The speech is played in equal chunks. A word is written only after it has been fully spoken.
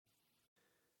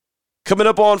Coming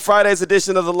up on Friday's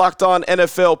edition of the Locked On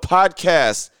NFL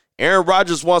podcast, Aaron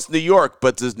Rodgers wants New York,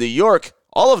 but does New York,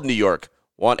 all of New York,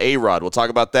 want A-Rod? We'll talk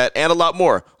about that and a lot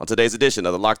more on today's edition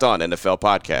of the Locked On NFL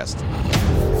podcast.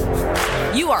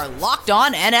 You are Locked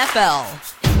On NFL,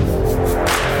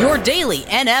 your daily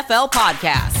NFL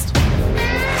podcast.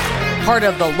 Part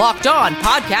of the Locked On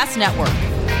Podcast Network,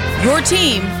 your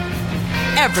team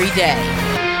every day.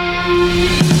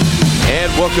 And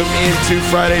welcome into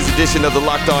Friday's edition of the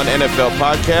Locked On NFL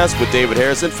podcast with David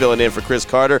Harrison filling in for Chris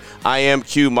Carter. I am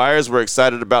Q Myers. We're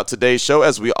excited about today's show,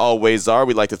 as we always are.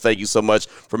 We'd like to thank you so much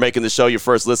for making the show your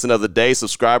first listen of the day.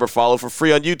 Subscribe or follow for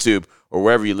free on YouTube or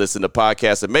wherever you listen to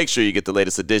podcasts, and make sure you get the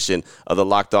latest edition of the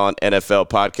Locked On NFL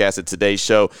podcast. And today's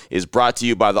show is brought to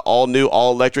you by the all-new,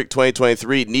 all-electric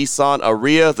 2023 Nissan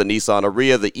Ariya. The Nissan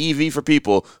Ariya, the EV for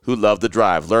people who love to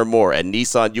drive. Learn more at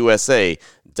nissanusa.com.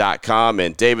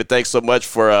 And David, thanks so much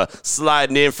for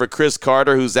sliding in for Chris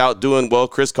Carter, who's out doing, well,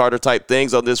 Chris Carter type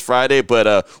things on this Friday,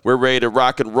 but we're ready to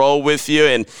rock and roll with you.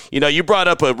 And, you know, you brought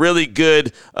up a really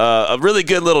good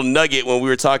little nugget when we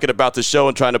were talking about the show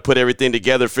and trying to put everything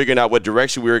together, figuring out what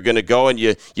direction we were going to go. And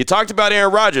you talked about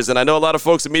Aaron Rodgers, and I know a lot of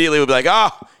folks immediately would be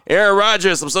like, Aaron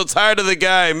Rodgers, I'm so tired of the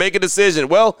guy. Make a decision.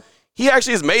 Well, he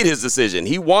actually has made his decision.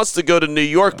 He wants to go to New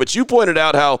York, but you pointed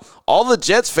out how all the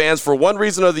Jets fans, for one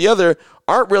reason or the other,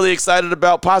 aren't really excited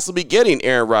about possibly getting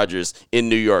Aaron Rodgers in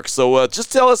New York. So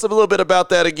just tell us a little bit about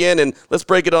that again, and let's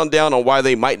break it on down on why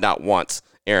they might not want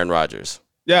Aaron Rodgers.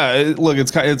 Yeah, look,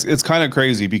 it's kind of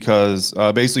crazy because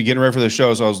basically getting ready for the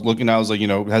show, so I was looking, I was like, you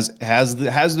know, has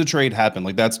the trade happened?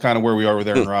 Like, that's kind of where we are with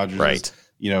Aaron Rodgers. Right.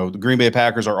 You know, the Green Bay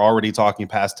Packers are already talking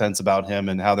past tense about him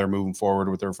and how they're moving forward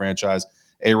with their franchise.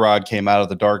 A-Rod came out of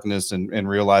the darkness and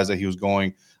realized that he was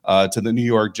going to the New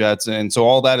York Jets. And so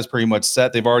all that is pretty much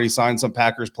set. They've already signed some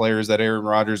Packers players that Aaron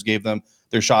Rodgers gave them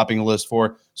their shopping list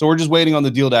for. So we're just waiting on the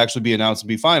deal to actually be announced and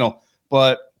be final.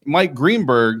 But Mike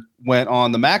Greenberg went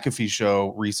on the McAfee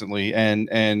show recently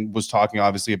and was talking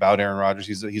obviously about Aaron Rodgers.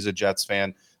 He's a Jets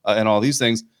fan and all these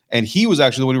things. And he was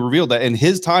actually the one who revealed that in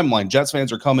his timeline, Jets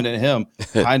fans are coming at him,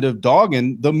 kind of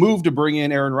dogging the move to bring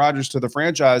in Aaron Rodgers to the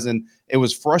franchise. And it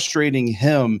was frustrating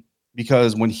him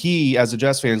because when he, as a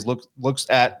Jets fan, looks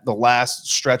at the last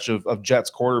stretch of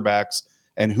Jets quarterbacks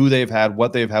and who they've had,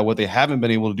 what they haven't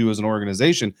been able to do as an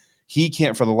organization, he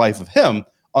can't for the life of him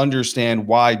understand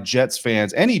why Jets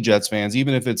fans, any Jets fans,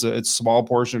 even if it's a small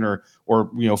portion or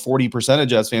 40% of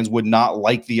Jets fans would not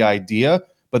like the idea.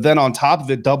 But then on top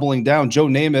of it, doubling down, Joe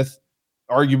Namath,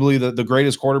 arguably the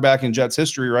greatest quarterback in Jets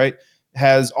history, right,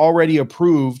 has already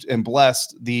approved and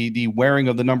blessed the wearing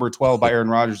of the number 12 by Aaron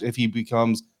Rodgers if he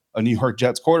becomes a New York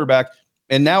Jets quarterback.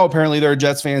 And now apparently there are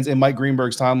Jets fans in Mike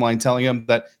Greenberg's timeline telling him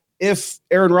that if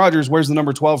Aaron Rodgers wears the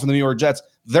number 12 for the New York Jets,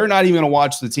 they're not even going to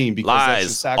watch the team because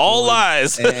lies, all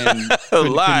lies, and lies.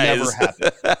 Could never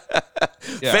happen.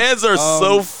 Yeah. Fans are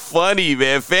so funny,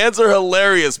 man. Fans are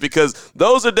hilarious because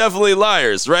those are definitely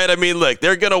liars, right? I mean, look,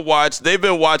 they're going to watch. They've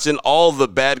been watching all the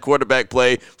bad quarterback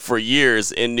play for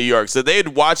years in New York. So they'd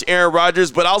watch Aaron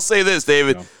Rodgers. But I'll say this,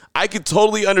 David. Yeah. I can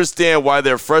totally understand why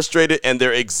they're frustrated and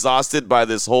they're exhausted by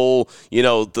this whole,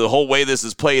 the whole way this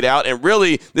is played out. And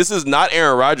really, this is not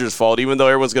Aaron Rodgers' fault, even though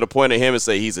everyone's going to point at him and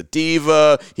say he's a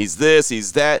diva, he's this,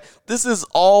 he's that. This is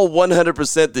all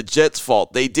 100% the Jets'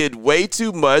 fault. They did way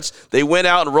too much. They went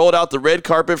out and rolled out the red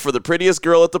carpet for the prettiest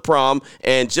girl at the prom,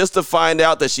 and just to find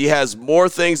out that she has more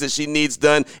things that she needs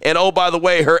done. And, oh, by the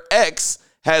way, her ex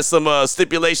has some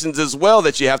stipulations as well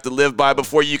that you have to live by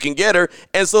before you can get her.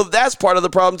 And so that's part of the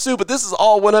problem too. But this is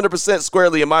all 100%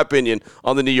 squarely, in my opinion,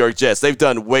 on the New York Jets. They've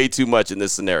done way too much in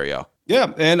this scenario.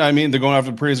 Yeah, and I mean, they're going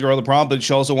after the prettiest girl at the prom, but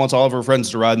she also wants all of her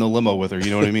friends to ride in the limo with her. You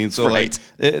know what I mean? So right.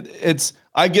 It's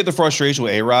I get the frustration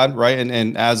with A-Rod, right?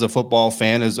 And as a football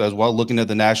fan as well, looking at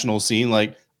the national scene,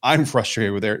 like, I'm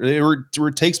frustrated with it.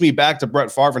 It takes me back to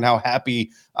Brett Favre and how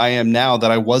happy I am now that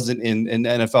I wasn't in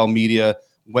NFL media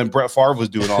when Brett Favre was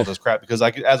doing all this crap, because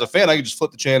as a fan, I could just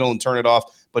flip the channel and turn it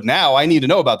off. But now I need to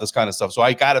know about this kind of stuff. So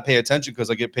I got to pay attention because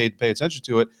I get paid to pay attention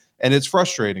to it. And it's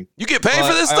frustrating. You get paid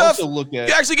for this stuff? You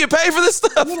actually get paid for this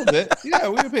stuff? A little bit. Yeah,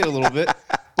 we get paid a little bit.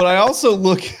 But I also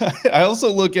look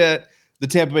at the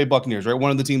Tampa Bay Buccaneers, right?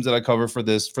 One of the teams that I cover for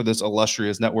this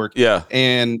illustrious network. Yeah.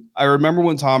 And I remember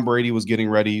when Tom Brady was getting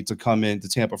ready to come into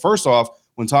Tampa. First off,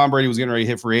 when Tom Brady was getting ready to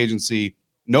hit free agency,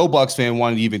 no Bucs fan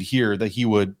wanted to even hear that he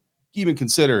would even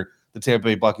consider the Tampa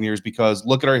Bay Buccaneers, because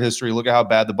look at our history. Look at how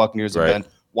bad the Buccaneers have been.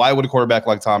 Why would a quarterback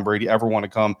like Tom Brady ever want to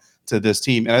come to this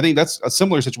team? And I think that's a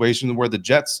similar situation where the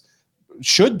Jets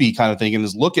should be kind of thinking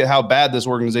is, look at how bad this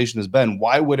organization has been.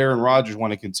 Why would Aaron Rodgers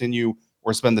want to continue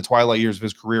or spend the twilight years of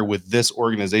his career with this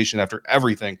organization after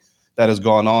everything that has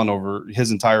gone on over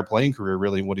his entire playing career,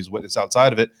 really, and what he's witnessed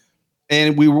outside of it.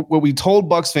 And what we told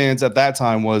Bucs fans at that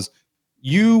time was,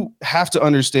 you have to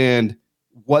understand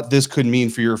what this could mean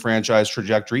for your franchise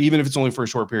trajectory, even if it's only for a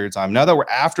short period of time. Now that we're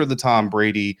after the Tom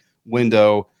Brady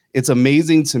window, it's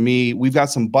amazing to me. We've got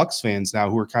some Bucs fans now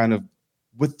who are kind of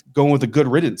going with a good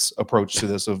riddance approach to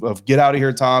this of get out of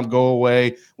here, Tom, go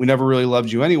away. We never really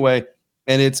loved you anyway.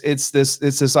 And it's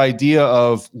this idea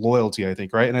of loyalty, I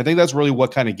think, right? And I think that's really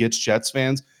what kind of gets Jets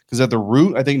fans, because at the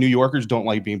root, I think New Yorkers don't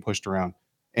like being pushed around,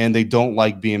 and they don't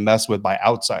like being messed with by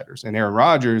outsiders. And Aaron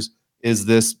Rodgers is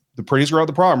the prettiest girl at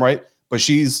the prom, right? But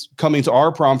she's coming to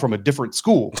our prom from a different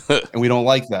school, and we don't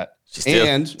like that.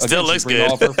 Still looks good.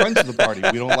 All of her friends to the party.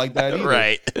 We don't like that either.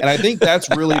 Right. And I think that's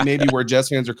really maybe where Jets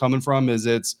fans are coming from. Is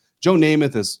it's Joe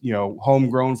Namath is,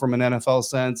 homegrown from an NFL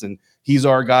sense, and he's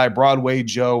our guy, Broadway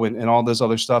Joe, and all this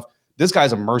other stuff. This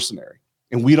guy's a mercenary,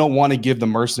 and we don't want to give the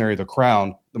mercenary the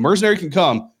crown. The mercenary can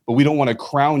come, but we don't want to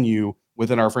crown you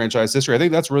within our franchise history. I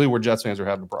think that's really where Jets fans are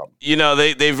having a problem.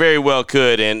 They very well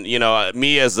could. And,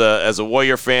 me as a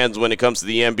Warrior fan, when it comes to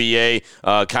the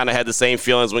NBA, kind of had the same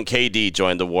feelings when KD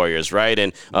joined the Warriors, right?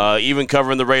 And even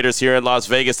covering the Raiders here in Las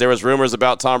Vegas, there was rumors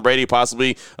about Tom Brady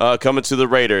possibly coming to the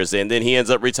Raiders, and then he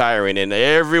ends up retiring. And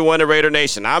everyone in Raider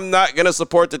Nation, I'm not going to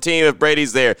support the team if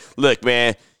Brady's there. Look,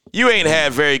 man, you ain't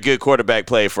had very good quarterback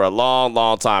play for a long,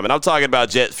 long time. And I'm talking about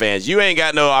Jet fans. You ain't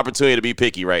got no opportunity to be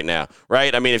picky right now,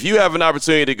 right? I mean, if you have an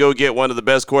opportunity to go get one of the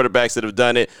best quarterbacks that have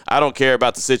done it, I don't care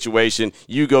about the situation.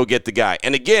 You go get the guy.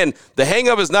 And again, the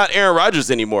hang-up is not Aaron Rodgers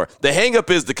anymore. The hang-up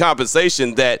is the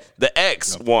compensation that the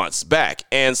ex wants back.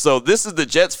 And so this is the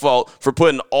Jets' fault for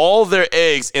putting all their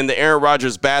eggs in the Aaron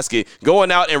Rodgers basket,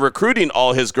 going out and recruiting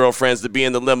all his girlfriends to be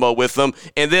in the limo with them.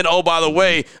 And then, oh, by the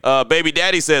way, baby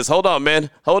daddy says, hold on, man.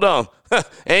 Hold on.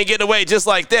 Ain't getting away just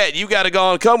like that. You got to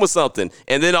go and come with something.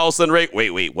 And then all of a sudden,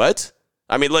 wait, what?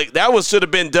 I mean, look, that should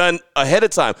have been done ahead of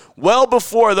time. Well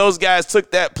before those guys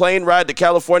took that plane ride to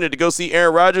California to go see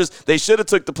Aaron Rodgers, they should have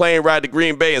took the plane ride to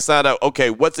Green Bay and signed out, okay,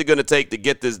 what's it going to take to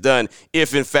get this done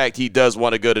if, in fact, he does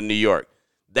want to go to New York?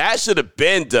 That should have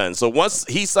been done. So once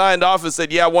he signed off and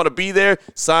said, yeah, I want to be there,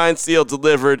 signed, sealed,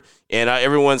 delivered, and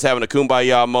everyone's having a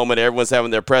kumbaya moment. Everyone's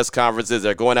having their press conferences.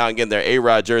 They're going out and getting their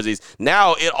A-Rod jerseys.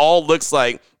 Now it all looks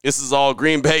like this is all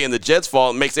Green Bay and the Jets'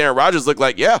 fault. It makes Aaron Rodgers look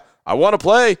like, yeah, I want to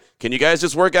play. Can you guys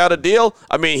just work out a deal?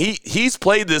 I mean, he's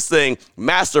played this thing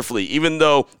masterfully, even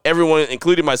though everyone,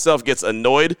 including myself, gets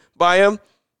annoyed by him.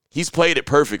 He's played it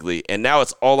perfectly, and now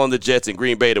it's all on the Jets and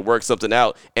Green Bay to work something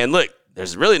out. And look,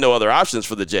 there's really no other options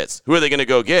for the Jets. Who are they going to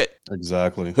go get?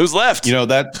 Exactly. Who's left?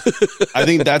 I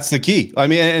think that's the key. I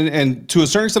mean, and to a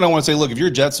certain extent, I want to say, look, if you're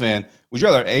a Jets fan, would you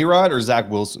rather A-Rod or Zach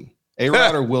Wilson?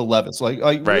 A-Rod or Will Levis? Right.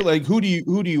 Really, like who do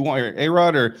you want here?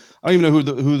 A-Rod or I don't even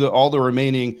know who all the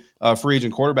remaining free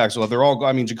agent quarterbacks are. They're all.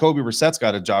 I mean, Jacoby Brissett's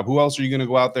got a job. Who else are you going to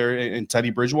go out there and Teddy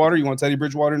Bridgewater? You want Teddy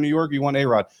Bridgewater in New York? Or you want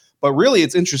A-Rod? But really,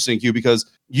 it's interesting, Q, because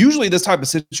usually this type of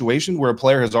situation where a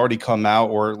player has already come out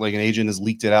or like an agent has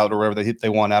leaked it out or whatever they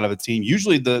want out of a team,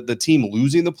 usually the team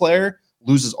losing the player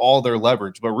loses all their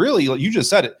leverage. But really, like you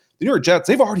just said it, the New York Jets,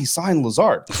 they've already signed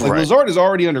Lazard. Like Lazard is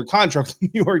already under contract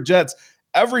with the New York Jets.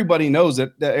 Everybody knows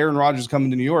that Aaron Rodgers is coming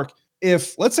to New York.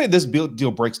 If, let's say this deal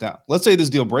breaks down. Let's say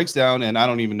this deal breaks down, and I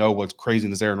don't even know what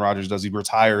craziness Aaron Rodgers does. He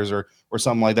retires or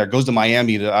something like that, goes to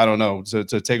Miami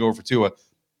to take over for Tua.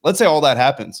 Let's say all that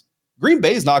happens. Green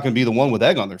Bay is not going to be the one with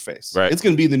egg on their face. Right. It's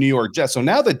going to be the New York Jets. So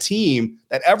now the team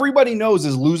that everybody knows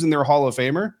is losing their Hall of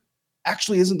Famer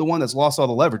actually isn't the one that's lost all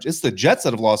the leverage. It's the Jets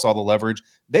that have lost all the leverage.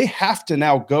 They have to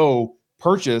now go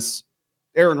purchase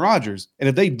Aaron Rodgers. And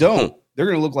if they don't, they're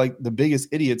going to look like the biggest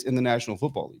idiots in the National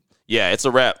Football League. Yeah, it's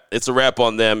a wrap. It's a wrap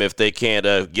on them if they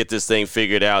can't get this thing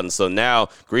figured out. And so now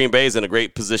Green Bay's in a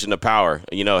great position of power.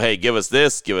 Hey, give us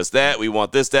this, give us that. We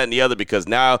want this, that, and the other because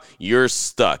now you're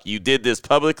stuck. You did this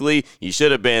publicly. You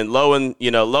should have been low and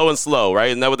slow, right?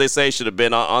 Isn't that what they say? Should have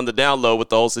been on the down low with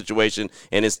the whole situation.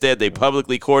 And instead they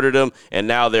publicly courted him, and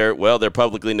now they're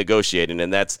publicly negotiating,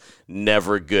 and that's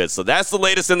never good. So that's the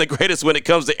latest and the greatest when it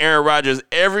comes to Aaron Rodgers.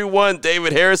 Everyone,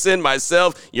 David Harrison,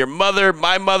 myself, your mother,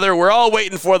 my mother, we're all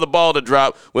waiting for the ball to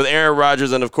drop with Aaron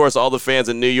Rodgers, and of course all the fans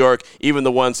in New York, even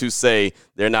the ones who say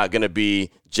they're not going to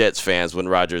be Jets fans when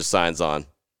Rodgers signs on.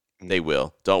 They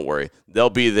will. Don't worry.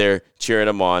 They'll be there cheering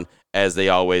him on as they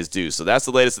always do. So that's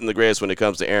the latest and the greatest when it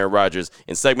comes to Aaron Rodgers.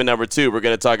 In segment number 2, we're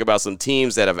going to talk about some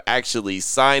teams that have actually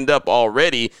signed up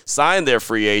already, signed their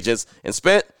free agents, and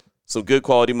spent some good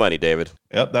quality money, David.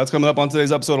 Yep, that's coming up on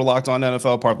today's episode of Locked On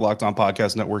NFL, part of the Locked On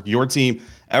Podcast Network, your team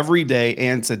every day.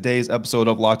 And today's episode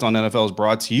of Locked On NFL is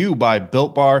brought to you by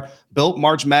Built Bar. Built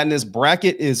March Madness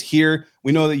bracket is here.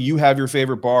 We know that you have your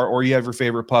favorite bar or you have your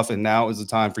favorite puff, and now is the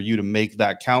time for you to make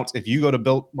that count. If you go to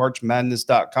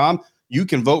BuiltMarchMadness.com, you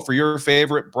can vote for your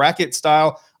favorite bracket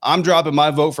style. I'm dropping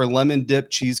my vote for lemon dip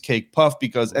cheesecake puff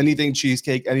because anything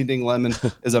cheesecake, anything lemon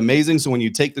is amazing. So when you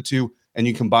take the two and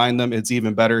you combine them, it's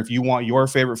even better. If you want your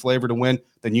favorite flavor to win,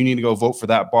 then you need to go vote for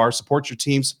that bar. Support your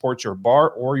team, support your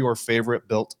bar or your favorite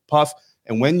Built puff.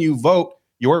 And when you vote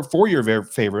for your very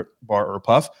favorite bar or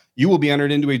puff, you will be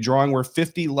entered into a drawing where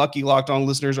 50 lucky Locked On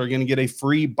listeners are going to get a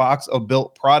free box of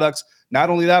Built products. Not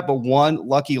only that, but one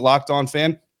lucky Locked On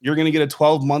fan, you're going to get a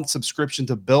 12-month subscription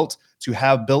to Built to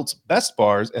have Built's best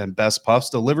bars and best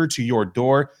puffs delivered to your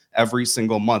door every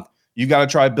single month. You got to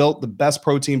try Built, the best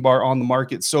protein bar on the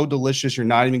market. So delicious, you're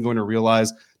not even going to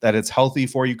realize that it's healthy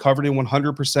for you. Covered in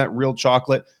 100% real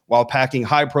chocolate while packing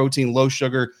high protein, low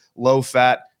sugar, low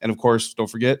fat. And of course, don't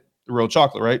forget the real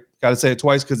chocolate, right? Got to say it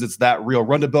twice because it's that real.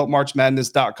 Run to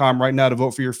BuiltMarchMadness.com right now to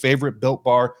vote for your favorite Built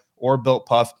bar or Built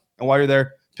puff. And while you're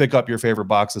there, pick up your favorite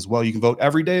box as well. You can vote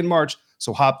every day in March.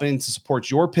 So hop in to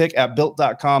support your pick at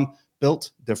Built.com.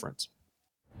 Built different.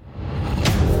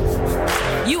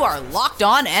 You are Locked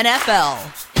On NFL,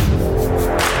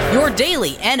 your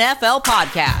daily NFL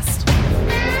podcast.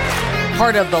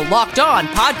 Part of the Locked On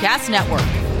Podcast Network,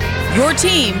 your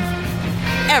team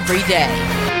every day.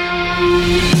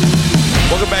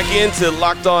 Welcome back into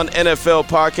Locked On NFL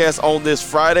podcast on this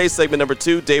Friday, segment number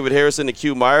 2. David Harrison and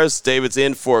Q Myers. David's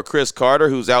in for Chris Carter,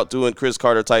 who's out doing Chris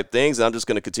Carter type things. And I'm just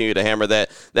going to continue to hammer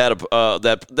that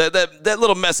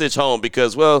little message home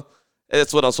because, well,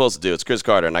 that's what I'm supposed to do. It's Chris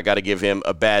Carter, and I got to give him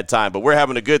a bad time. But we're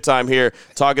having a good time here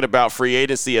talking about free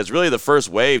agency as really the first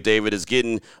wave, David, is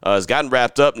gotten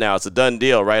wrapped up now. It's a done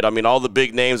deal, right? I mean, all the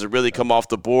big names have really come off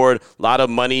the board. A lot of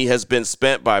money has been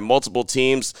spent by multiple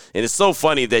teams. And it's so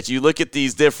funny that you look at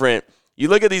these different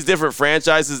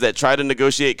franchises that try to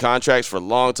negotiate contracts for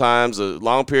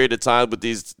long period of time with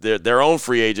their own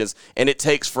free agents, and it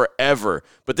takes forever.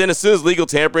 But then as soon as legal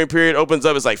tampering period opens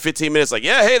up, it's like 15 minutes, like,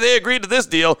 yeah, hey, they agreed to this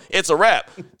deal. It's a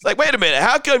wrap. It's like, wait a minute.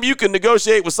 How come you can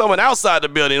negotiate with someone outside the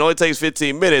building? It only takes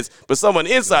 15 minutes, but someone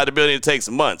inside the building, it takes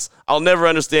months. I'll never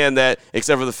understand that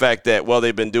except for the fact that, well,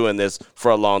 they've been doing this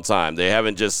for a long time. They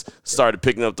haven't just started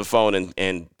picking up the phone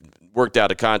and worked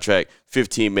out a contract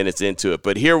 15 minutes into it.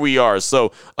 But here we are.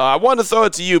 So I want to throw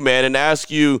it to you, man, and ask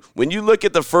you, when you look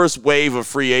at the first wave of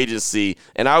free agency,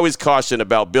 and I always caution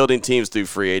about building teams through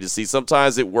free agency.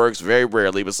 Sometimes it works, very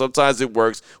rarely, but sometimes it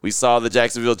works. We saw the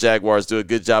Jacksonville Jaguars do a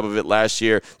good job of it last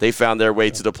year. They found their way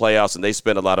to the playoffs, and they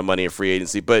spent a lot of money in free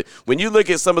agency. But when you look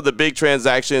at some of the big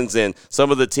transactions and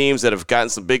some of the teams that have gotten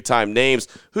some big-time names,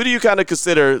 who do you kind of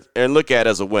consider and look at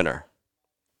as a winner?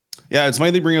 Yeah, it's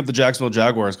funny they bring up the Jacksonville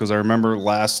Jaguars because I remember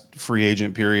last free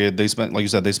agent period, they spent, like you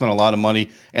said, they spent a lot of money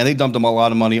and they dumped them a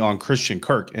lot of money on Christian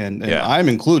Kirk. And I'm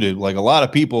included. Like a lot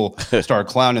of people start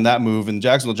clowning that move, and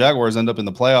Jacksonville Jaguars end up in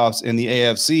the playoffs in the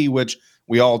AFC, which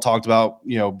we all talked about,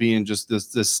 being just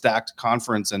this stacked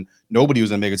conference, and nobody was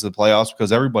going to make it to the playoffs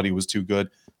because everybody was too good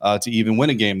to even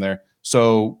win a game there.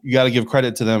 So you got to give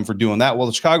credit to them for doing that. Well,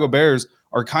 the Chicago Bears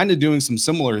are kind of doing some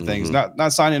similar things,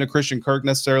 not signing a Christian Kirk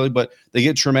necessarily, but they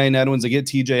get Tremaine Edmonds, they get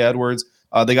TJ Edwards.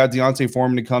 They got Deontay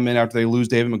Foreman to come in after they lose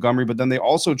David Montgomery, but then they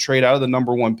also trade out of the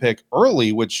number 1 pick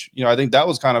early, which, I think that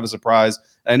was kind of a surprise.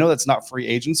 And I know that's not free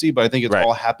agency, but I think it's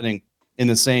all happening in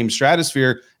the same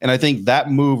stratosphere. And I think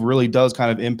that move really does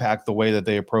kind of impact the way that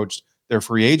they approached their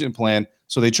free agent plan.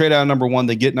 So they trade out of number 1,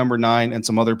 they get number 9 and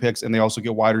some other picks, and they also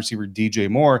get wide receiver DJ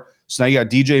Moore. So now you got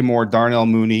DJ Moore, Darnell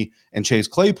Mooney, and Chase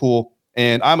Claypool.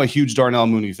 And I'm a huge Darnell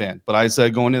Mooney fan, but I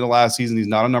said going into last season, he's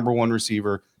not a number 1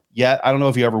 receiver yet. I don't know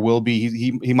if he ever will be.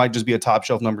 He might just be a top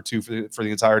shelf number 2 for the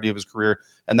entirety of his career,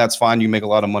 and that's fine. You make a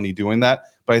lot of money doing that.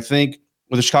 But I think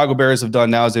what the Chicago Bears have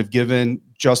done now is they've given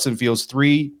Justin Fields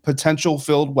 3 potential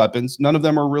filled weapons. None of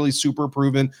them are really super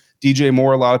proven. DJ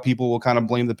Moore, a lot of people will kind of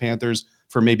blame the Panthers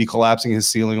for maybe collapsing his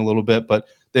ceiling a little bit, but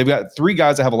they've got 3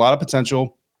 guys that have a lot of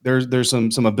potential. There's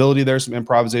some ability there, some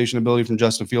improvisation ability from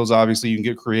Justin Fields. Obviously, you can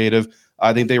get creative.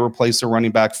 I think they replaced their running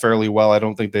back fairly well. I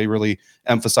don't think they really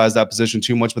emphasize that position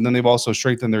too much, but then they've also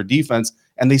strengthened their defense,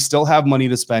 and they still have money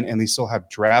to spend, and they still have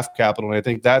draft capital. And I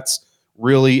think that's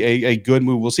really a good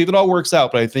move. We'll see if it all works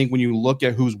out, but I think when you look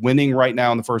at who's winning right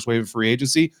now in the first wave of free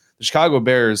agency, the Chicago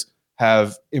Bears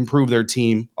have improved their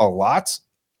team a lot.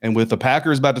 And with the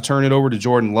Packers about to turn it over to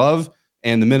Jordan Love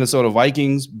and the Minnesota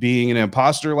Vikings being an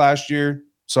imposter last year,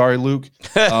 sorry, Luke.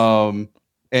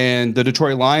 And the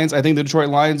Detroit Lions, I think the Detroit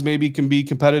Lions maybe can be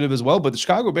competitive as well. But the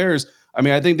Chicago Bears, I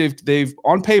mean, I think they've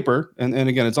on paper, and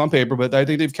again, it's on paper, but I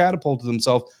think they've catapulted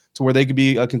themselves to where they could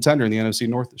be a contender in the NFC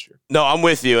North this year. No, I'm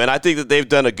with you, and I think that they've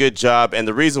done a good job, and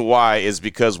the reason why is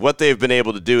because what they've been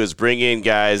able to do is bring in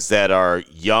guys that are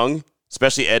young,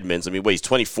 especially Edmonds. I mean, he's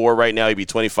 24 right now. He'll be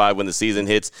 25 when the season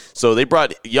hits. So they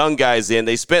brought young guys in.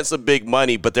 They spent some big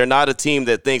money, but they're not a team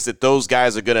that thinks that those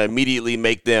guys are going to immediately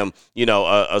make them,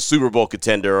 a Super Bowl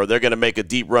contender or they're going to make a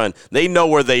deep run. They know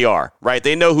where they are, right?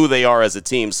 They know who they are as a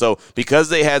team. So because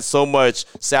they had so much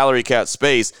salary cap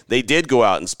space, they did go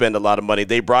out and spend a lot of money.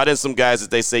 They brought in some guys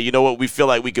that they say, you know what, we feel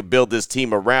like we could build this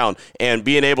team around, and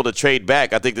being able to trade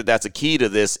back. I think that that's a key to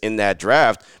this in that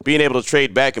draft, being able to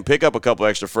trade back and pick up a couple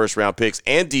extra first-round picks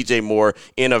and DJ Moore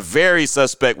in a very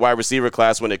suspect wide receiver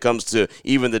class when it comes to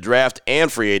even the draft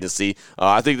and free agency.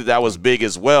 I think that was big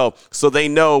as well. So they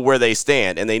know where they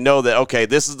stand, and they know that, okay,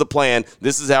 this is the plan.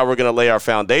 This is how we're going to lay our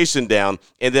foundation down.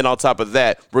 And then on top of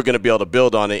that, we're going to be able to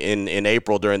build on it in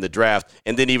April during the draft,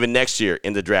 and then even next year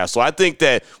in the draft. So I think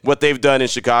that what they've done in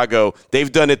Chicago,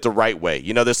 they've done it the right way.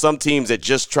 There's some teams that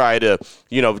just try to,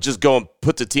 just go and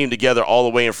put the team together all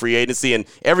the way in free agency, and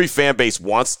every fan base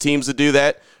wants teams to do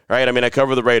that. Right, I mean, I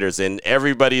cover the Raiders, and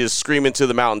everybody is screaming to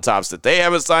the mountaintops that they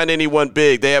haven't signed anyone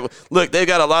big. They've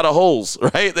got a lot of holes,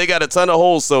 right? They got a ton of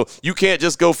holes, so you can't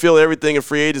just go fill everything in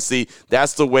free agency.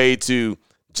 That's the way to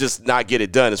just not get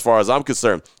it done as far as I'm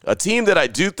concerned. A team that I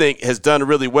do think has done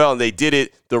really well, and they did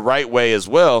it the right way as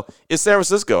well, is San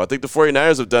Francisco. I think the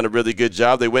 49ers have done a really good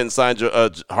job. They went and signed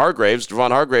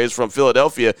Javon Hargraves from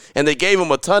Philadelphia, and they gave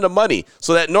him a ton of money.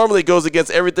 So that normally goes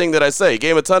against everything that I say.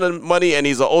 Gave him a ton of money, and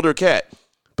he's an older cat.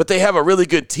 But they have a really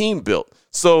good team built.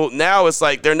 So now it's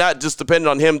like they're not just dependent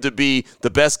on him to be the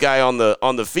best guy on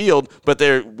the field, but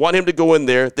they want him to go in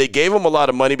there. They gave him a lot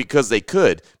of money because they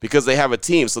have a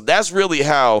team. So that's really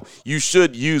how you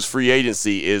should use free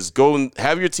agency, is go and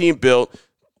have your team built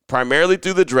primarily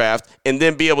through the draft, and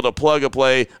then be able to plug and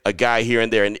play a guy here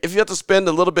and there. And if you have to spend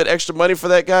a little bit extra money for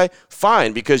that guy,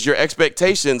 fine, because your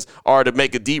expectations are to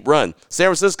make a deep run. San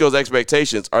Francisco's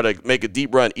expectations are to make a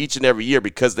deep run each and every year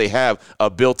because they have a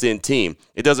built-in team.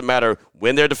 It doesn't matter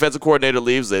when their defensive coordinator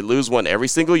leaves, they lose one every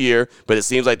single year, but it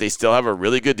seems like they still have a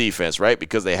really good defense, right?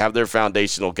 Because they have their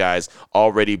foundational guys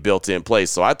already built in place.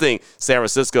 So I think San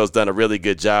Francisco's done a really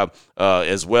good job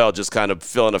as well, just kind of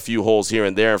filling a few holes here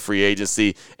and there in free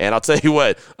agency. And I'll tell you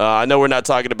what, I know we're not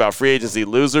talking about free agency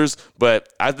losers, but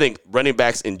I think running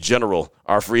backs in general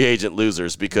are free agent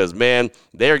losers because, man,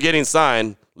 they are getting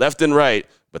signed left and right,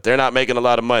 but they're not making a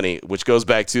lot of money, which goes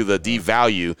back to the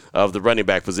devalue of the running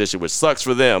back position, which sucks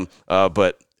for them.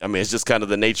 But, I mean, it's just kind of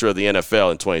the nature of the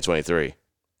NFL in 2023.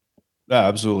 Yeah,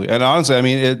 absolutely. And honestly, I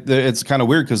mean, it's kind of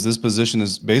weird because this position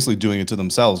is basically doing it to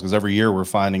themselves, because every year we're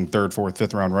finding 3rd, 4th,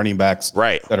 5th round running backs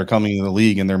that are coming into the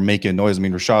league, and they're making noise. I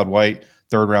mean, Rachaad White,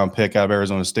 3rd round pick out of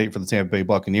Arizona State for the Tampa Bay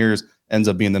Buccaneers, ends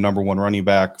up being the number 1 running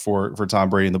back for Tom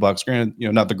Brady and the Bucs. Granted,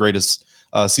 not the greatest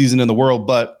season in the world,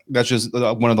 but that's just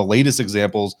one of the latest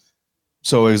examples.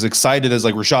 So as excited as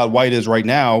like Rachaad White is right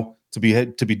now to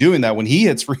be doing that, when he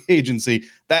hits free agency,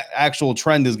 that actual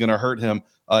trend is going to hurt him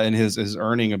in his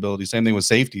earning ability. Same thing with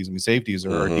safeties. I mean, safeties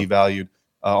are devalued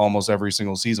almost every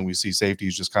single season. We see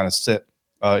safeties just kind of sit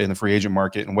in the free agent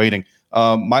market and waiting.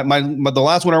 The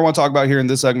last one I want to talk about here in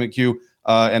this segment, Q,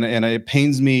 and it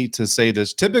pains me to say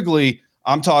this. Typically,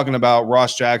 I'm talking about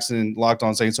Ross Jackson, Locked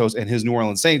On Saints host, and his New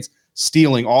Orleans Saints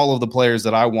stealing all of the players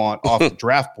that I want off the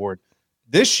draft board.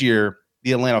 This year,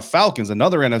 the Atlanta Falcons,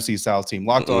 another NFC South team,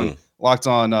 Locked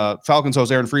on Falcons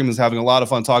host Aaron Freeman is having a lot of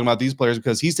fun talking about these players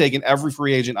because he's taken every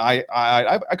free agent.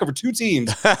 I covered 2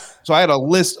 teams, so I had a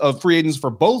list of free agents for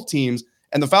both teams,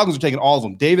 and the Falcons are taking all of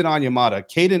them. David Onyemata,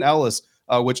 Caden Ellis,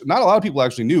 which not a lot of people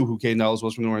actually knew who Caden Ellis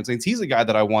was from the New Orleans Saints. He's a guy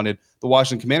that I wanted the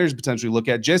Washington Commanders to potentially look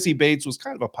at. Jesse Bates was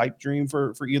kind of a pipe dream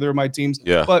for either of my teams,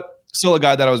 but still a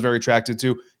guy that I was very attracted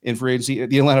to in free agency.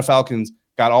 The Atlanta Falcons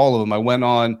got all of them. I went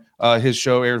on his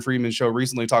show, Aaron Freeman's show,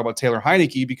 recently, talk about Taylor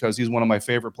Heineke because he's one of my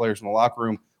favorite players from the locker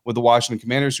room with the Washington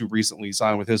Commanders, who recently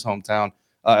signed with his hometown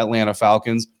Atlanta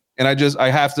Falcons. And I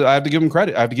have to give him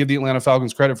credit. I have to give the Atlanta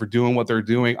Falcons credit for doing what they're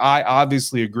doing. I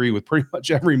obviously agree with pretty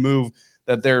much every move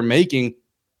that they're making.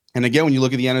 And again, when you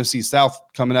look at the NFC South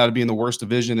coming out of being the worst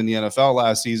division in the NFL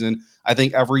last season, I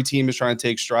think every team is trying to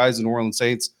take strides. The New Orleans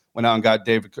Saints went out and got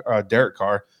Derek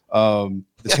Carr.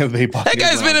 That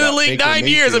guy's been in the league 9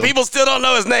 years and people still don't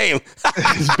know his name.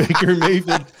 It's Baker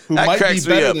Mayfield, who might be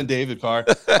better than David Carr.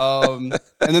 And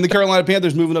then the Carolina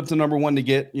Panthers moving up to number 1 to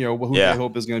get, who they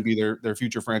hope is going to be their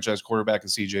future franchise quarterback, and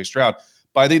CJ Stroud.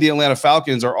 But I think the Atlanta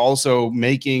Falcons are also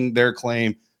making their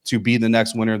claim to be the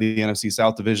next winner of the NFC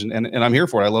South division. And I'm here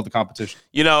for it. I love the competition.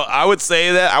 I would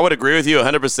say that I would agree with you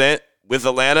 100% with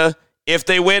Atlanta. If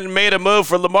they went and made a move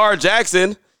for Lamar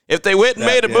Jackson, if they went and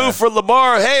made a move for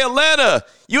Lamar, hey, Atlanta,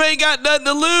 you ain't got nothing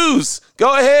to lose.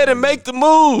 Go ahead and make the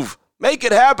move. Make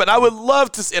it happen. I would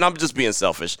love to see, and I'm just being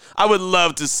selfish, I would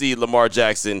love to see Lamar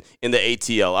Jackson in the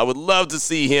ATL. I would love to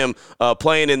see him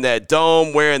playing in that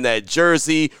dome, wearing that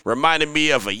jersey, reminding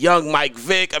me of a young Mike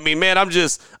Vick. I mean, man,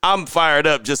 I'm fired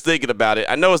up just thinking about it.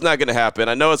 I know it's not going to happen.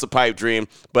 I know it's a pipe dream,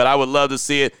 but I would love to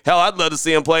see it. Hell, I'd love to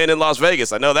see him playing in Las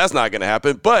Vegas. I know that's not going to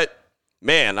happen, but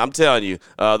man, I'm telling you,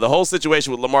 the whole situation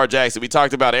with Lamar Jackson, we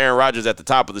talked about Aaron Rodgers at the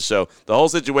top of the show. The whole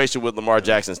situation with Lamar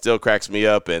Jackson still cracks me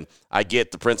up, and I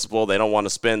get the principle. They don't want to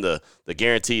spend the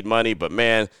guaranteed money, but,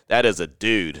 man, that is a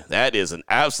dude. That is an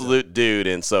absolute dude,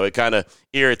 and so it kind of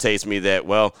irritates me that,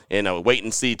 well, in a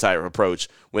wait-and-see type approach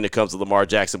when it comes to Lamar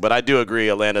Jackson. But I do agree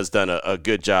Atlanta's done a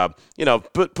good job,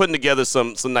 putting together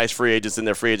some nice free agents in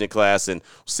their free agent class and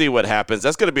see what happens.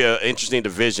 That's going to be an interesting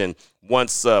division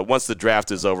once the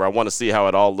draft is over. I want to see how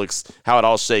it all looks, how it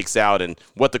all shakes out, and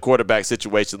what the quarterback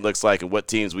situation looks like and what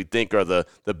teams we think are the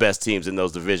best teams in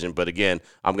those divisions. But, again,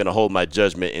 I'm going to hold my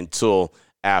judgment until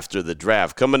after the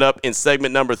draft. Coming up in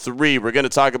segment number 3, we're going to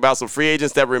talk about some free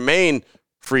agents that remain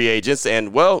free agents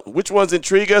and, well, which ones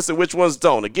intrigue us and which ones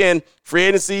don't. Again, free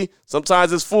agency,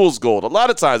 sometimes it's fool's gold. A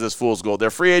lot of times it's fool's gold. They're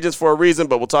free agents for a reason,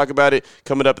 but we'll talk about it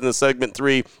coming up in the segment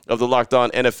 3 of the Locked On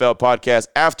NFL podcast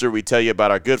after we tell you about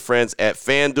our good friends at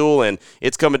FanDuel. And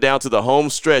it's coming down to the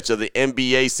home stretch of the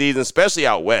NBA season, especially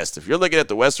out west. If you're looking at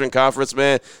the Western Conference,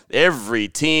 man, every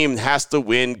team has to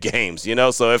win games,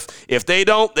 So if they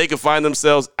don't, they can find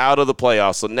themselves out of the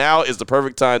playoffs. So now is the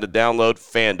perfect time to download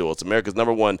FanDuel. It's America's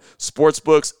 #1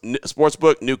 sportsbook.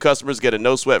 New customers get a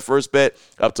no-sweat first bet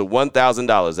up to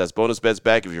 $1,000. That's bonus bets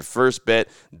back if your first bet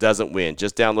doesn't win.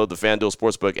 Just download the FanDuel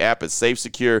Sportsbook app. It's safe,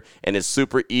 secure, and it's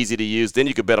super easy to use. Then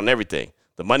you can bet on everything.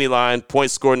 The money line,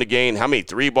 points scored in the game, how many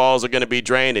 3 balls are going to be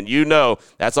drained, and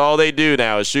that's all they do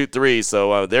now is shoot 3s.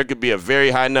 So there could be a very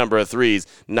high number of 3s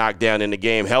knocked down in the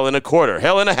game. Hell, in a quarter,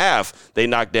 hell, in a half, they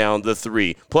knock down the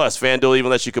 3. Plus, FanDuel even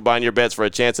lets you combine your bets for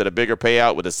a chance at a bigger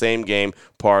payout with the same game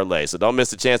parlay. So don't miss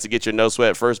the chance to get your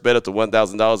no-sweat first bet up to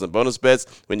 $1,000 in bonus bets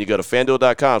when you go to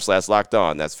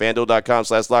FanDuel.com/lockedon. That's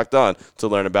FanDuel.com/lockedon to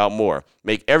learn about more.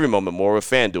 Make every moment more with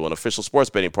FanDuel, an official sports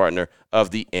betting partner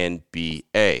of the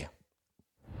NBA.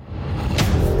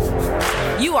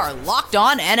 You are Locked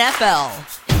On NFL,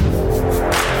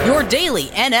 your daily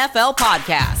NFL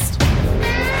podcast.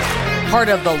 Part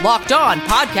of the Locked On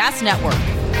Podcast Network,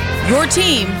 your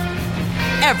team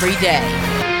every day.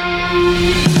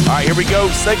 All right, here we go.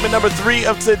 Segment number 3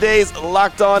 of today's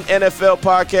Locked On NFL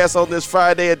podcast on this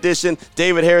Friday edition.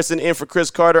 David Harrison in for Chris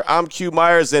Carter. I'm Q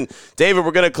Myers. And, David,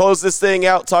 we're going to close this thing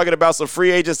out talking about some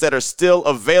free agents that are still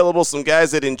available, some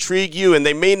guys that intrigue you, and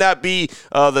they may not be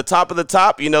the top of the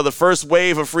top. The first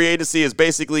wave of free agency is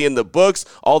basically in the books.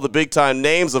 All the big-time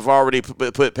names have already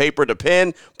put paper to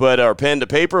pen, or pen to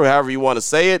paper, however you want to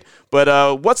say it.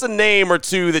 But what's a name or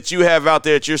two that you have out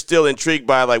there that you're still intrigued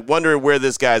by, like wondering where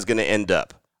this guy's going to end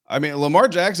up? I mean, Lamar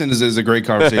Jackson is a great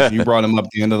conversation. You brought him up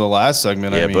at the end of the last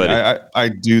segment. Yeah, I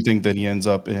do think that he ends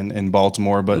up in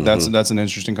Baltimore, but that's an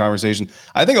interesting conversation.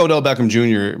 I think Odell Beckham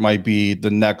Jr. might be the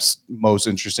next most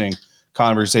interesting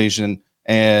conversation.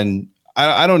 And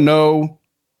I don't know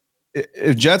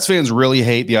if Jets fans really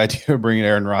hate the idea of bringing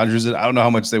Aaron Rodgers in. I don't know how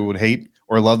much they would hate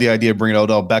or love the idea of bringing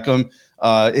Odell Beckham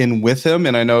in with him.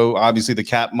 And I know obviously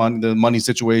the money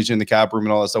situation, the cap room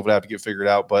and all that stuff would have to get figured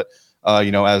out. But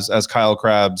as Kyle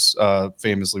Krabs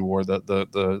famously wore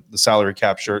the salary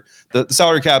cap shirt, the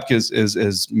salary cap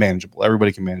is manageable.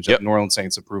 Everybody can manage it. New Orleans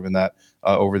Saints have proven that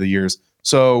over the years.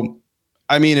 So,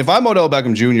 I mean, if I'm Odell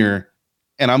Beckham Jr.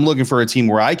 and I'm looking for a team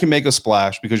where I can make a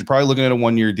splash, because you're probably looking at a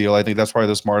 1-year deal, I think that's probably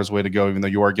the smartest way to go, even though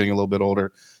you are getting a little bit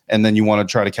older, and then you want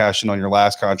to try to cash in on your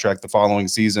last contract the following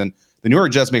season. The New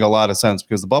York Jets make a lot of sense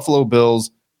because the Buffalo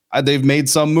Bills, they've made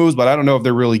some moves, but I don't know if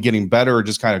they're really getting better or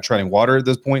just kind of treading water at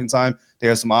this point in time. They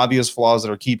have some obvious flaws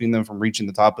that are keeping them from reaching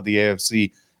the top of the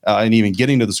AFC and even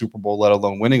getting to the Super Bowl, let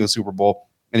alone winning the Super Bowl.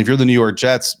 And if you're the New York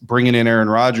Jets, bringing in Aaron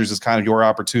Rodgers is kind of your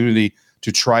opportunity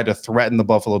to try to threaten the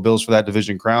Buffalo Bills for that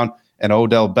division crown. And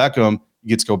Odell Beckham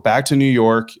gets to go back to New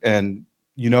York, and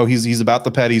he's about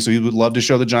the petty, so he would love to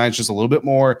show the Giants just a little bit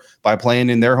more by playing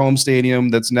in their home stadium.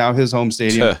 That's now his home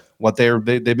stadium. What they've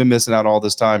been missing out all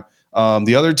this time.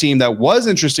 The other team that was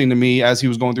interesting to me as he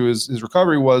was going through his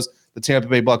recovery was the Tampa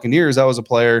Bay Buccaneers. That was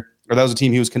a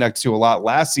team he was connected to a lot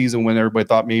last season when everybody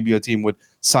thought maybe a team would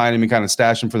sign him and kind of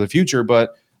stash him for the future.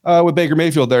 But with Baker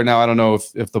Mayfield there now, I don't know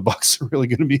if the Bucs are really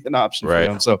going to be an option for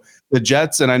him. So the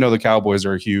Jets and I know the Cowboys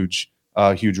are a huge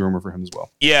rumor for him as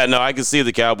well. Yeah, no, I can see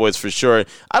the Cowboys for sure.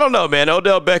 I don't know, man.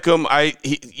 Odell Beckham,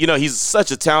 he's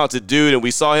such a talented dude, and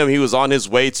we saw him. He was on his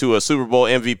way to a Super Bowl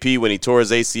MVP when he tore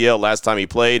his ACL last time he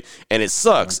played, and it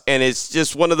sucks. And it's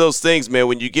just one of those things, man.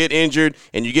 When you get injured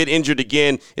and you get injured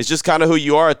again, it's just kind of who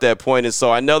you are at that point. And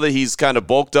so I know that he's kind of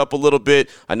bulked up a little bit.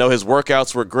 I know his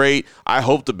workouts were great. I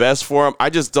hope the best for him. I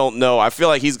just don't know. I feel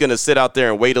like he's going to sit out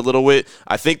there and wait a little bit.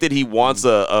 I think that he wants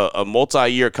a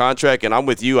multi-year contract, and I'm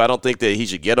with you. I don't think that he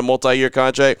should get a multi-year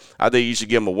contract. I think you should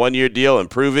give him a one-year deal and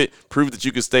prove that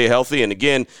you can stay healthy. And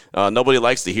again, nobody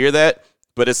likes to hear that,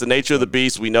 but it's the nature of the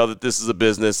beast. We know that this is a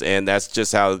business, and that's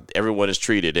just how everyone is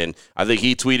treated. And I think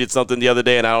he tweeted something the other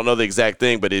day, and I don't know the exact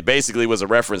thing, but it basically was a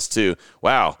reference to,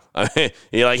 wow,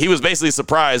 he was basically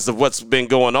surprised of what's been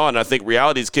going on. And I think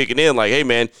reality is kicking in. Like, hey,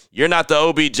 man, you're not the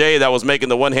OBJ that was making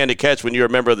the one-handed catch when you were a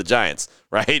member of the Giants,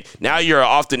 right? Now you're an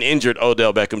often injured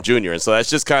Odell Beckham Jr., and so that's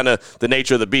just kind of the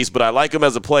nature of the beast. But I like him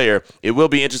as a player. It will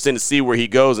be interesting to see where he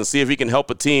goes and see if he can help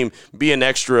a team be an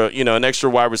extra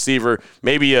wide receiver,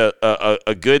 maybe a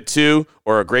good 2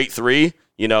 or a great 3.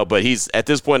 But he's at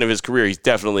this point of his career, he's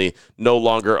definitely no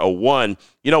longer a 1.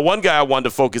 One guy I wanted to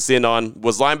focus in on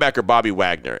was linebacker Bobby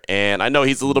Wagner. And I know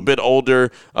he's a little bit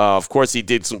older. Of course, he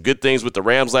did some good things with the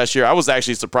Rams last year. I was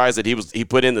actually surprised that he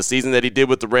put in the season that he did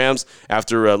with the Rams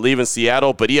after leaving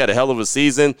Seattle, but he had a hell of a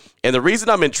season. And the reason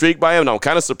I'm intrigued by him, and I'm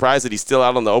kind of surprised that he's still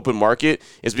out on the open market,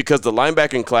 is because the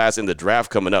linebacking class in the draft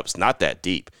coming up is not that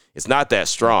deep. It's not that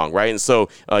strong, right? And so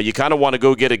you kind of want to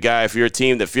go get a guy if you're a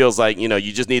team that feels like, you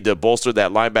just need to bolster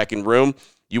that linebacking room.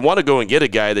 You want to go and get a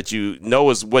guy that you know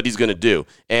is what he's going to do.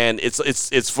 And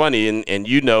it's funny, and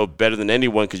you know better than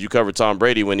anyone because you covered Tom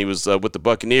Brady when he was with the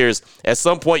Buccaneers. At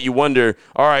some point you wonder,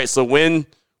 all right, so when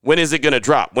is it going to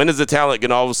drop? When is the talent going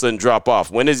to all of a sudden drop off?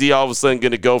 When is he all of a sudden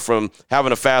going to go from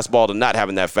having a fastball to not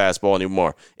having that fastball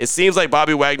anymore? It seems like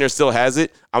Bobby Wagner still has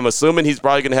it. I'm assuming he's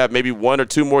probably going to have maybe 1 or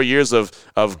 2 more years of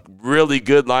really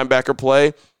good linebacker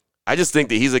play. I just think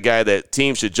that he's a guy that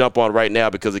teams should jump on right now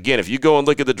because, again, if you go and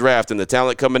look at the draft and the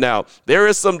talent coming out, there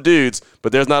is some dudes,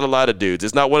 but there's not a lot of dudes.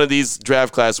 It's not one of these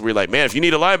draft classes where you're like, man, if you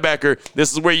need a linebacker,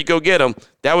 this is where you go get him.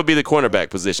 That would be the cornerback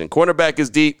position. Cornerback is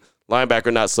deep.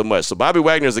 Linebacker, not so much. So Bobby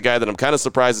Wagner is a guy that I'm kind of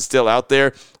surprised is still out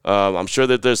there. I'm sure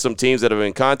that there's some teams that have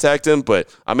been contacting him, but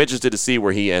I'm interested to see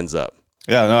where he ends up.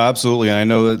 Yeah, no, absolutely. And I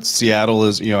know that Seattle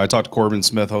is, I talked to Corbin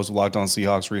Smith, host of Locked On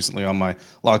Seahawks, recently on my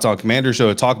Locked On Commander show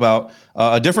to talk about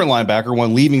a different linebacker,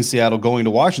 one leaving Seattle, going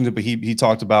to Washington. But he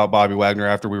talked about Bobby Wagner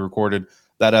after we recorded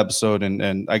that episode.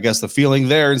 And I guess the feeling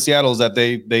there in Seattle is that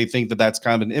they think that that's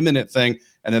kind of an imminent thing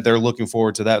and that they're looking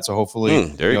forward to that. So hopefully,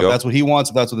 there you go. If that's what he wants,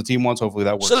 if that's what the team wants, hopefully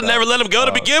that works. Should have never let him go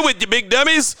to begin with, you big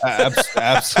dummies.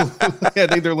 Absolutely. I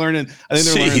think they're learning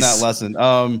that lesson.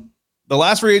 The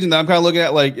last free agent that I'm kind of looking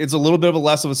at, like, it's a little bit of a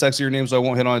less of a sexier name, so I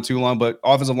won't hit on it too long, but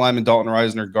offensive lineman Dalton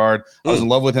Reisner, guard. I was in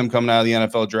love with him coming out of the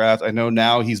NFL draft. I know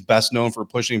now he's best known for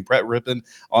pushing Brett Rippon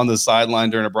on the sideline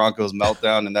during a Broncos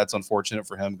meltdown, and that's unfortunate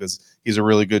for him because he's a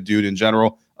really good dude in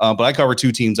general. But I cover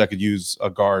 2 teams that could use a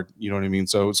guard, you know what I mean?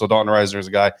 So Dalton Reisner is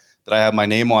a guy that I have my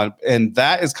name on, and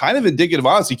that is kind of indicative,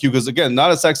 honestly, Q, because, again,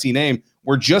 not a sexy name.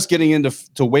 We're just getting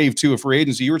into wave 2 of free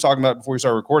agency. You were talking about before we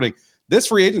started recording. This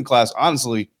free agent class,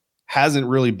 honestly, hasn't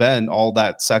really been all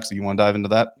that sexy. You want to dive into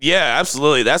that? Yeah,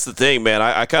 absolutely. That's the thing, man.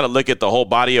 I kind of look at the whole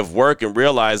body of work and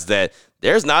realize that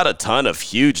there's not a ton of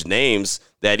huge names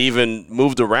that even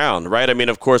moved around, right? I mean,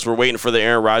 of course, we're waiting for the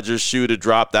Aaron Rodgers shoe to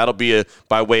drop. That'll be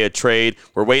by way of trade.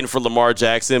 We're waiting for Lamar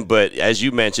Jackson, but as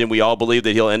you mentioned, we all believe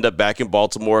that he'll end up back in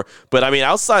Baltimore. But, I mean,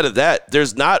 outside of that,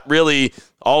 there's not really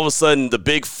all of a sudden the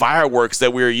big fireworks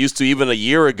that we were used to even a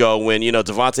year ago when,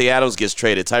 Devontae Adams gets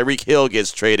traded, Tyreek Hill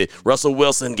gets traded, Russell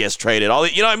Wilson gets traded. All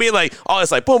what I mean? Like, all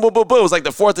it's like boom, boom, boom, boom. It was like the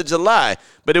 4th of July,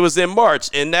 but it was in March.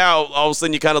 And now all of a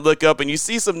sudden you kind of look up and you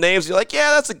see some names. You're like,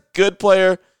 yeah, that's a good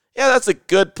player. Yeah, that's a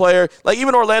good player. Like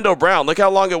even Orlando Brown. Look how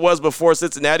long it was before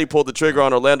Cincinnati pulled the trigger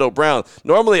on Orlando Brown.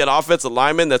 Normally an offensive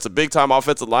lineman that's a big-time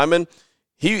offensive lineman,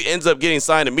 he ends up getting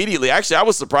signed immediately. Actually, I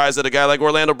was surprised that a guy like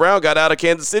Orlando Brown got out of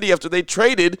Kansas City after they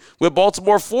traded with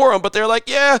Baltimore for him. But they're like,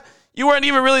 yeah, you weren't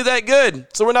even really that good,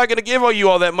 so we're not going to give you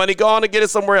all that money. Go on and get it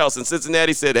somewhere else. And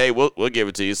Cincinnati said, hey, we'll give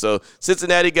it to you. So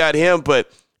Cincinnati got him,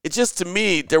 but it just, to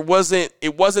me, it wasn't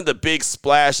the big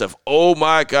splash of, oh,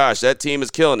 my gosh, that team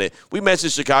is killing it. We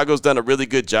mentioned Chicago's done a really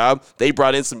good job. They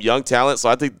brought in some young talent, so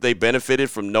I think they benefited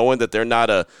from knowing that they're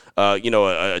not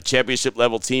a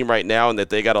championship-level team right now and that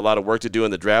they got a lot of work to do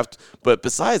in the draft. But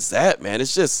besides that, man,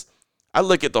 it's just I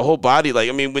look at the whole body. Like,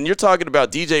 I mean, when you're talking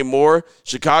about DJ Moore,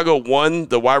 Chicago won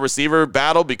the wide receiver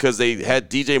battle because they had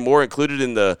DJ Moore included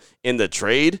in the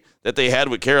trade that they had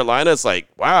with Carolina. It's like,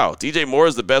 wow, DJ Moore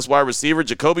is the best wide receiver.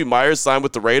 Jacoby Myers signed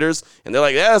with the Raiders, and they're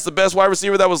like, yeah, that's the best wide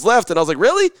receiver that was left. And I was like,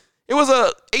 really? It was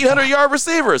a 800-yard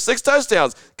receiver, 6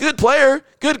 touchdowns. Good player,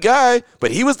 good guy,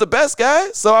 but he was the best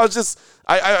guy. So I was just,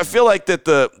 I feel like that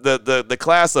the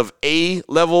class of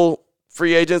A-level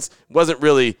free agents wasn't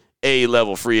really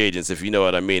A-level free agents, if you know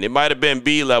what I mean. It might have been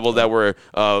B-level that were,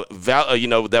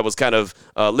 that was kind of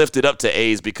lifted up to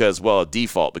A's because, well,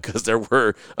 default, because there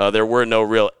were no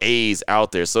real A's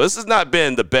out there. So this has not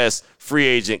been the best free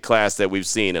agent class that we've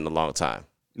seen in a long time.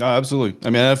 No, absolutely.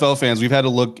 I mean, NFL fans, we've had to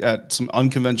look at some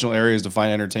unconventional areas to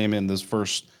find entertainment in this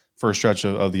first stretch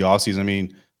of the offseason. I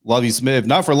mean, Lovie Smith,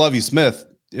 not for Lovie Smith,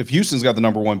 if Houston's got the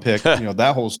number 1 pick,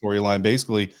 that whole storyline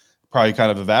basically probably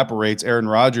kind of evaporates. Aaron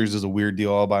Rodgers is a weird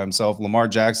deal all by himself. Lamar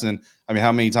Jackson, I mean,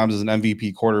 how many times does an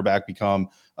MVP quarterback become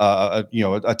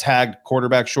a tagged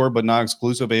quarterback, short but not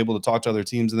exclusive, able to talk to other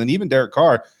teams? And then even Derek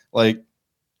Carr, like,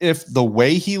 if the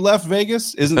way he left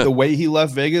Vegas isn't the way he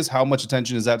left Vegas, how much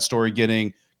attention is that story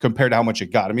getting compared to how much it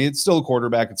got? I mean, it's still a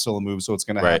quarterback, it's still a move, so it's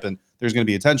going to happen. There's going to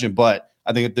be attention, but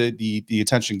I think the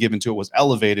attention given to it was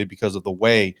elevated because of the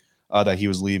way that he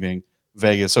was leaving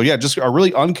Vegas. So yeah, just a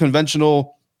really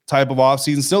unconventional type of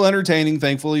offseason, still entertaining,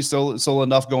 thankfully, still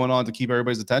enough going on to keep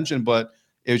everybody's attention, but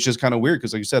it was just kind of weird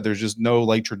because, like you said, there's just no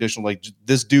like traditional, like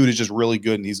this dude is just really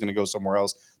good and he's going to go somewhere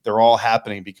else. They're all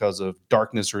happening because of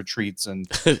darkness retreats and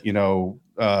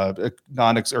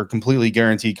non or completely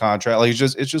guaranteed contract. Like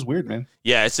it's just weird, man.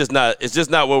 Yeah, it's just not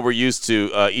what we're used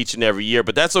to each and every year.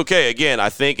 But that's okay. Again, I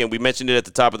think, and we mentioned it at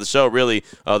the top of the show. Really,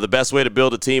 the best way to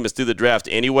build a team is through the draft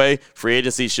anyway. Free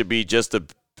agency should be just a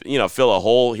fill a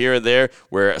hole here and there,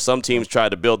 where some teams try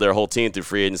to build their whole team through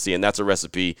free agency, and that's a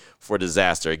recipe for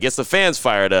disaster. It gets the fans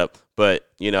fired up, but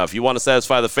if you want to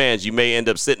satisfy the fans, you may end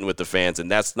up sitting with the fans,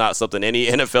 and that's not something any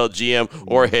NFL GM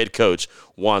or head coach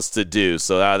wants to do.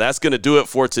 So that's going to do it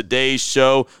for today's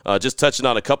show. Just touching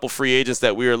on a couple free agents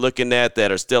that we are looking at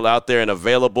that are still out there and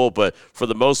available, but for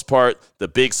the most part, the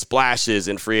big splashes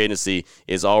in free agency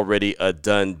is already a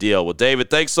done deal. Well,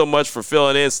 David, thanks so much for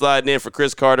filling in, sliding in for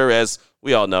Chris Carter. As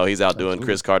we all know, he's out doing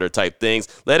Chris Carter type things.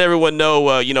 Let everyone know,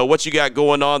 what you got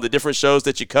going on, the different shows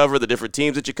that you cover, the different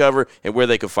teams that you cover, and where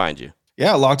they can find you.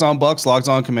 Yeah, Locked On Bucks, Locked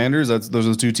On Commanders. Those are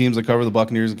the two teams that cover the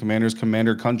Buccaneers and Commanders.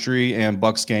 Commander Country and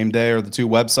Bucks Game Day are the two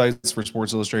websites for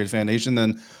Sports Illustrated Fan Nation.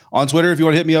 Then on Twitter, if you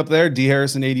want to hit me up there,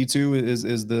 dharrison82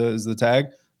 is the tag.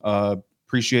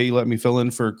 Appreciate you letting me fill in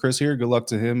for Chris here. Good luck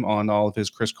to him on all of his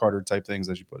Chris Carter type things,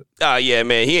 as you put it. Oh yeah,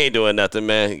 man, he ain't doing nothing,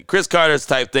 man. Chris Carter's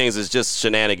type things is just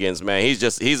shenanigans, man. He's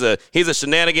a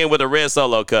shenanigan with a red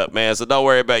Solo cup, man. So don't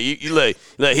worry about it. You look,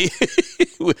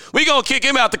 we gonna kick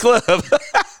him out the club.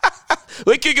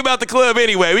 We kick him out the club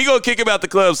anyway. We gonna kick him out the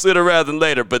club sooner rather than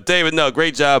later. But David, no,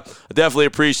 great job. I definitely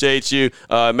appreciate you.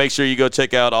 Make sure you go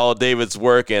check out all of David's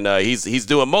work, and he's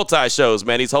doing multi-shows,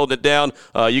 man. He's holding it down.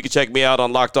 You can check me out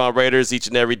on Locked On Raiders each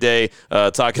and every day,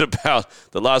 talking about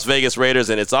the Las Vegas Raiders,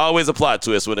 and it's always a plot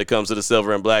twist when it comes to the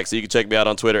silver and black. So you can check me out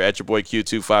on Twitter at your boy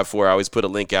Q254. I always put a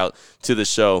link out to the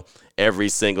show every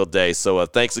single day. So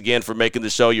thanks again for making the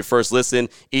show your first listen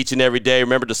each and every day.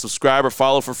 Remember to subscribe or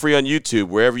follow for free on YouTube,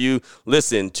 wherever you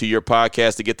listen to your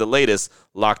podcast, to get the latest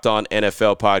Locked On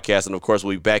NFL podcast. And of course,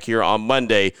 we'll be back here on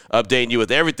Monday updating you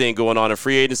with everything going on in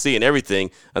free agency and everything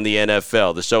on the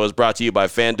NFL. The show is brought to you by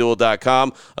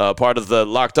FanDuel.com, part of the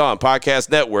Locked On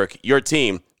Podcast Network, your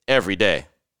team every day.